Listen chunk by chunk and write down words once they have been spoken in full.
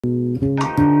So,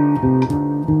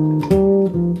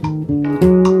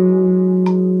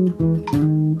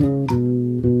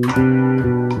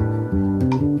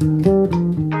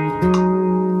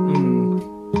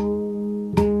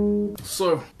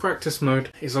 practice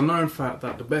mode is a known fact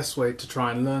that the best way to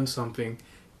try and learn something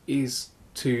is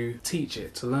to teach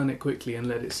it, to learn it quickly and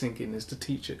let it sink in, is to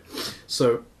teach it.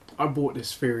 So, I bought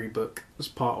this theory book as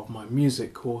part of my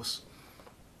music course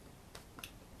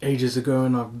ages ago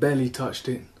and I've barely touched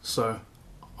it, so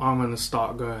I'm going to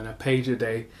start going a page a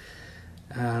day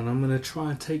and I'm going to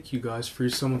try and take you guys through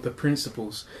some of the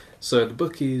principles. So the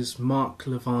book is Mark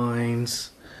Levine's,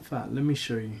 in fact let me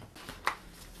show you,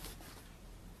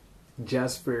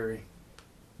 Jazz Theory.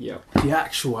 Yep. The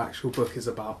actual book is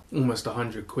about almost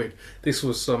 100 quid. This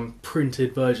was some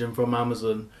printed version from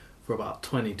Amazon for about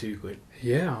 22 quid.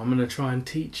 Yeah, I'm going to try and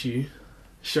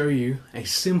show you a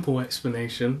simple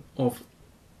explanation of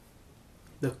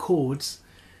the chords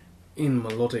in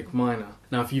melodic minor.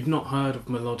 Now if you've not heard of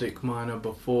melodic minor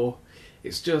before,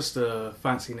 it's just a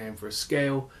fancy name for a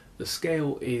scale. The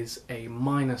scale is a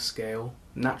minor scale,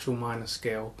 natural minor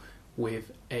scale,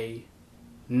 with a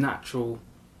natural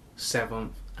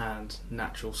 7th and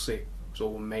natural 6th,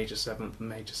 or major 7th and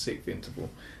major 6th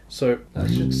interval. So that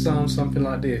should sound something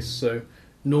like this. So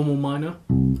normal minor,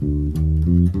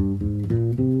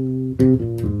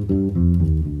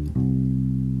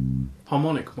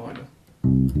 harmonic minor,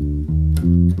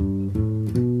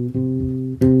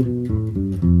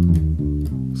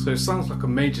 so it sounds like a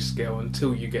major scale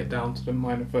until you get down to the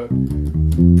minor third.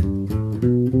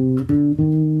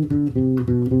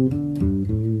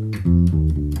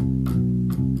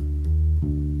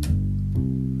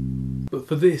 But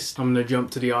for this, I'm going to jump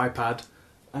to the iPad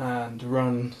and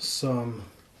run some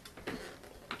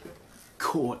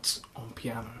chords on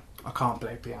piano. I can't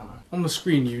play piano. On the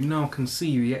screen you now can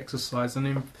see the exercise, and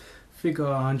in figure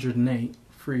 108,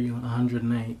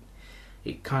 108,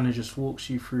 it kind of just walks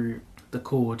you through the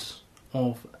chords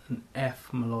of an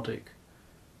F melodic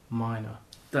minor.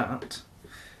 That,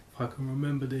 if I can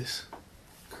remember this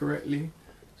correctly,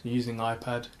 so using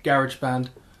iPad, GarageBand,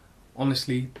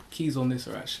 honestly, keys on this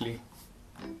are actually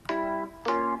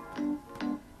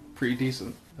pretty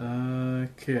decent.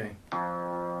 Okay,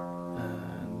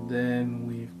 and then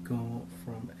we've got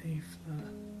from A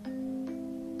flat.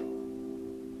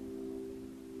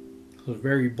 So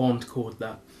very Bond chord,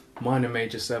 that minor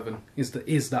major 7 is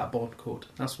that Bond chord.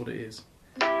 That's what it is.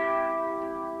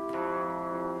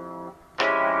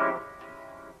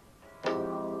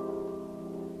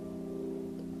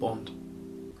 Bond.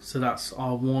 So that's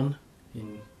R1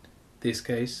 in this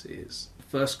case. Is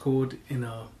first chord in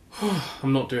a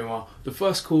I'm not doing well. The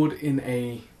first chord in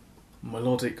a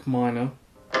melodic minor,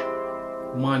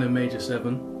 minor major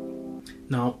 7.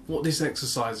 Now what this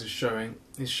exercise is showing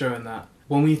that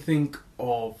when we think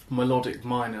of melodic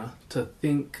minor, to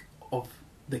think of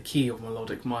the key of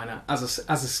melodic minor as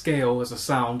a scale, as a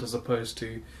sound, as opposed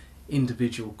to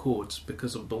individual chords,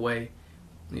 because of the way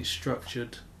it's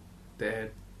structured.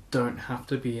 There don't have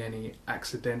to be any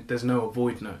accident, there's no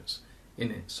avoid notes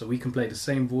in it, so we can play the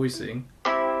same voicing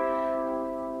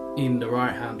in the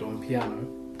right hand on piano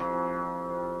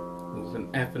with an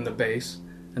F in the bass,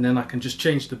 and then I can just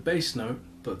change the bass note,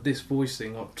 but this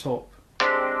voicing up top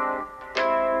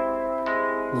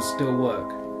will still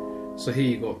work. So here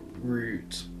you got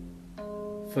root,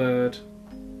 3rd,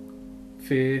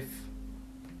 5th,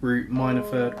 root, minor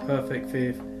 3rd, perfect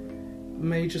 5th,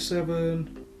 major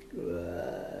 7,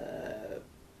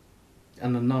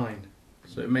 and a 9.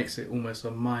 So it makes it almost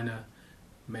a minor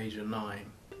major 9.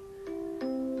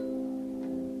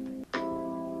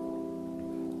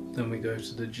 Then we go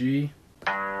to the G.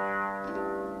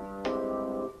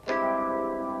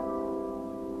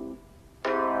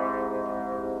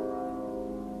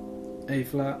 A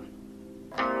flat,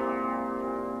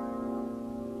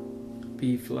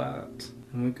 B flat,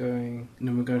 and we're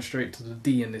going straight to the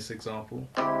D in this example.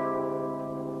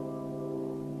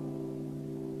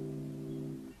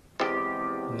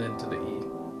 And then to the E.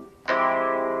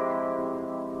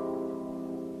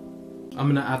 I'm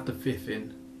going to add the 5th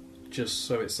in, just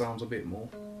so it sounds a bit more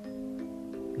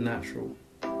natural.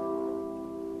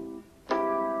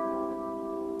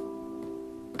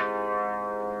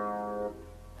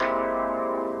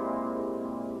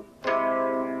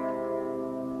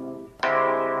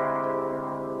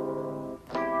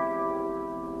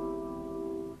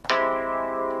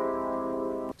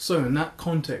 So in that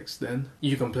context then,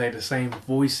 you can play the same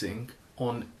voicing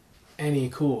on any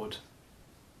chord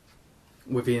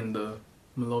within the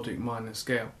melodic minor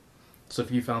scale. So if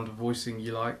you found a voicing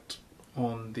you liked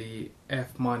on the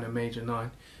F minor major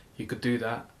 9, you could do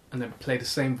that and then play the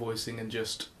same voicing and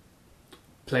just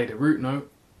play the root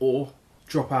note, or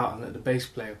drop out and let the bass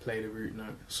player play the root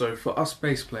note. So for us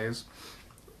bass players,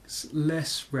 it's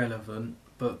less relevant,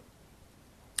 but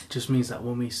it just means that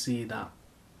when we see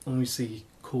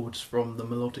chords from the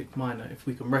melodic minor, if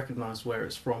we can recognise where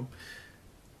it's from,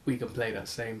 we can play that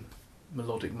same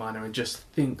melodic minor and just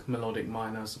think melodic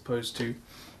minor as opposed to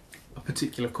a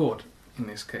particular chord in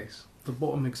this case. The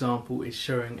bottom example is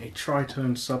showing a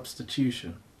tritone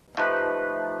substitution.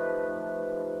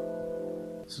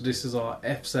 So this is our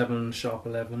F7 sharp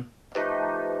 11,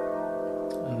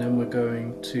 and then we're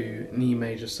going to an E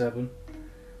major 7,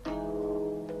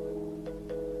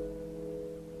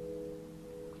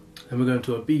 and we're going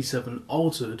to a B7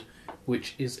 altered,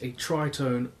 which is a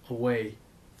tritone away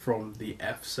from the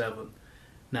F7.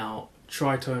 Now,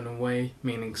 tritone away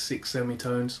meaning 6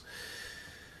 semitones.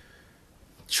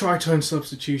 Tritone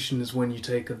substitution is when you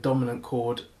take a dominant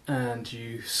chord and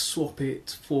you swap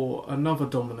it for another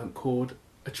dominant chord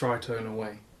a tritone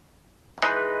away.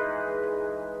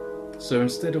 So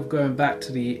instead of going back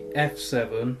to the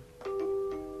F7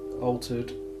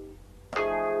 altered,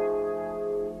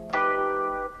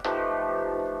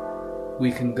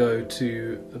 we can go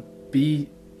to a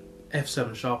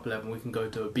F7 sharp 11, we can go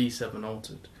to a B7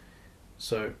 altered.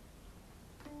 So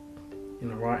in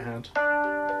the right hand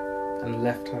and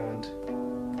left hand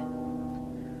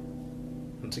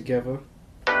and together,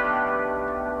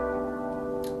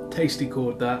 tasty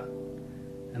chord that,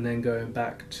 and then going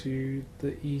back to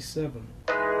the E7.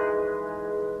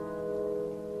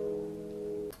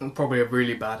 I'm probably a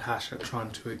really bad hash at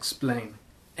trying to explain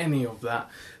any of that,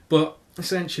 but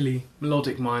essentially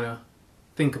melodic minor,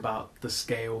 think about the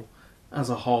scale as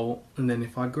a whole, and then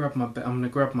if I grab my, I'm going to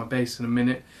grab my bass in a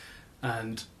minute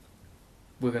and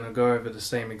we're going to go over the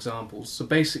same examples. So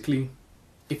basically,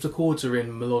 if the chords are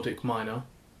in melodic minor,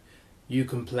 you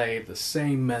can play the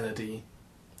same melody,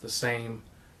 the same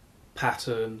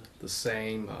pattern, the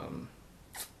same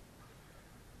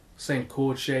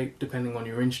chord shape depending on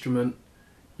your instrument.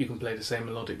 You can play the same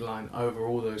melodic line over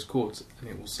all those chords and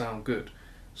it will sound good.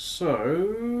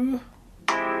 So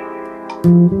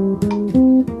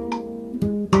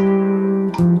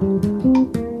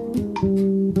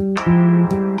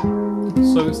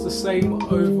it's the same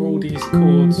over all these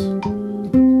chords,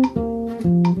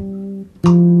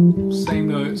 same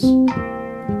notes.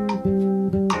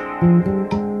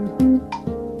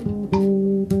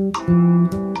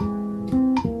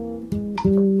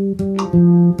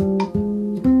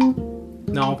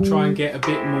 Now I'll try and get a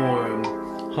bit more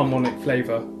harmonic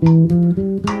flavour.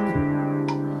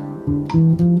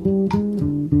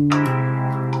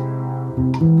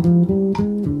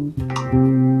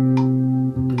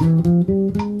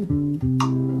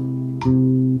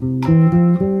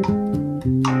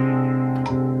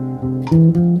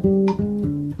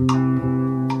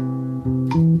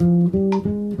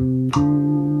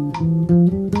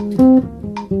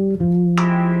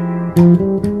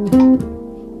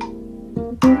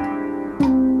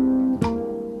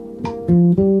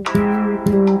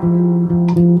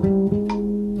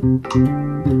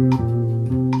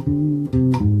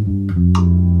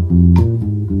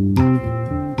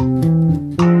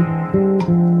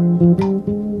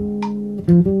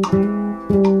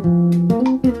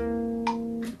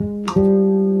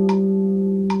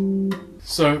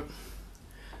 So,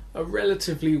 a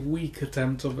relatively weak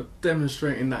attempt of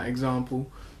demonstrating that example,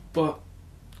 but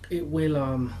it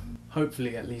will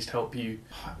hopefully at least help you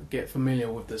get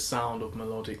familiar with the sound of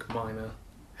melodic minor,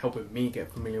 helping me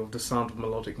get familiar with the sound of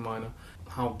melodic minor,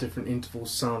 how different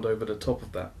intervals sound over the top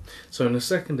of that. So in the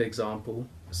second example,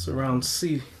 it's around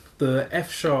C, the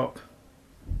F sharp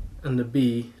and the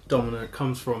B dominant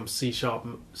comes from C sharp,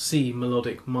 C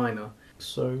melodic minor.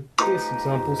 So this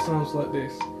example sounds like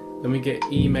this. Then we get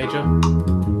E major, and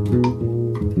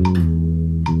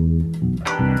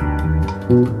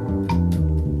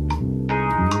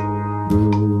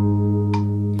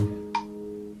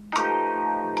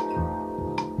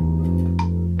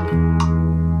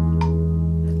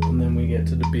then we get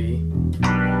to the B,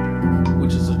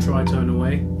 which is a tritone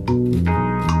away.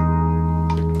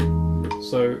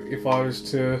 So if I was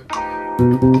to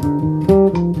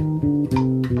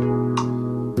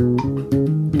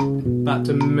back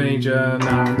to major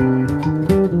now,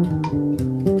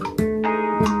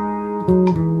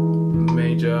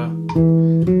 major,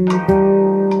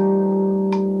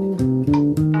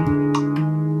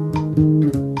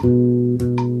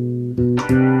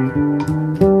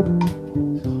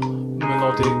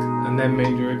 melodic, and then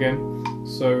major again.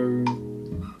 So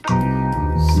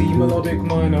C melodic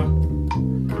minor,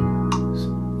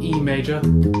 E major,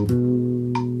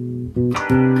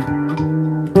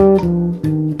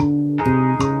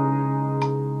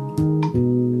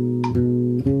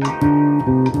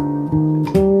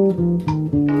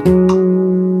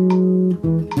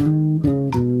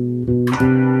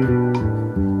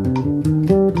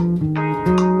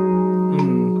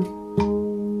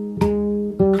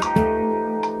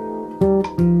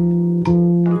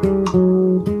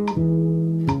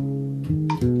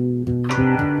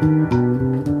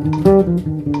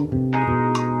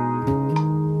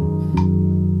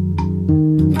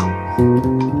 Oh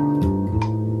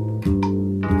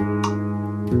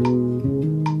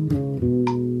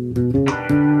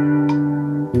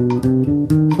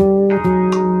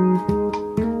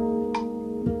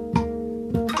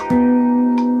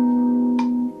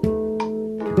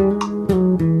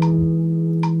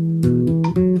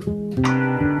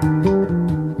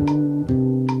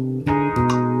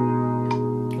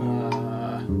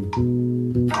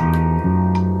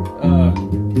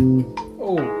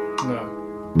no.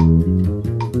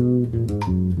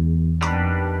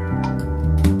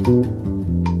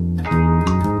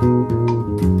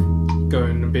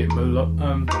 Going a bit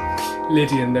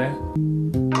Lydian there.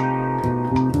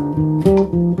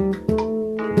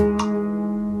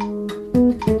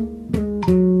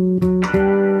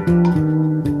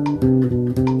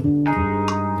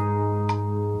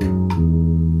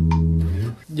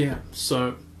 Yeah,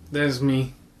 so there's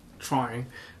me trying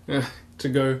to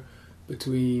go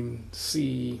between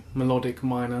C melodic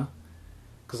minor,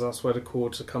 because that's where the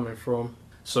chords are coming from.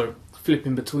 So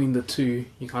flipping between the two,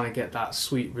 you kind of get that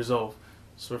sweet resolve.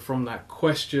 So from that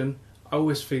question, I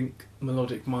always think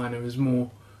melodic minor is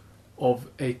more of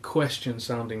a question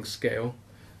sounding scale.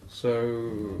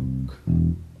 So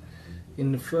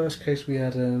in the first case we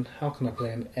had how can I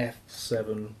play an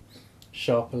F7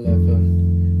 sharp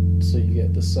 11 so you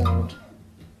get the sound,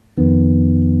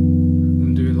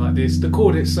 and do it like this. The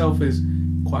chord itself is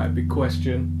quite a big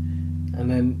question,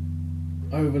 and then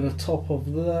over the top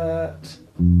of that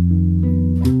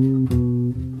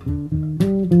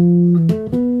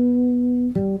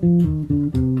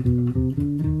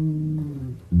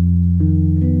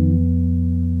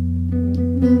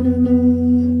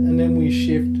and then we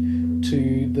shift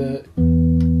to the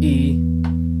E,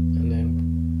 and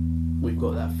then we've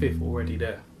got that fifth already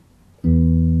there.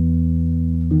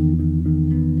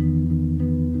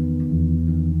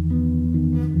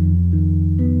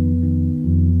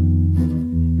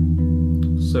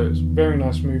 So it's very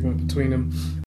nice movement between them.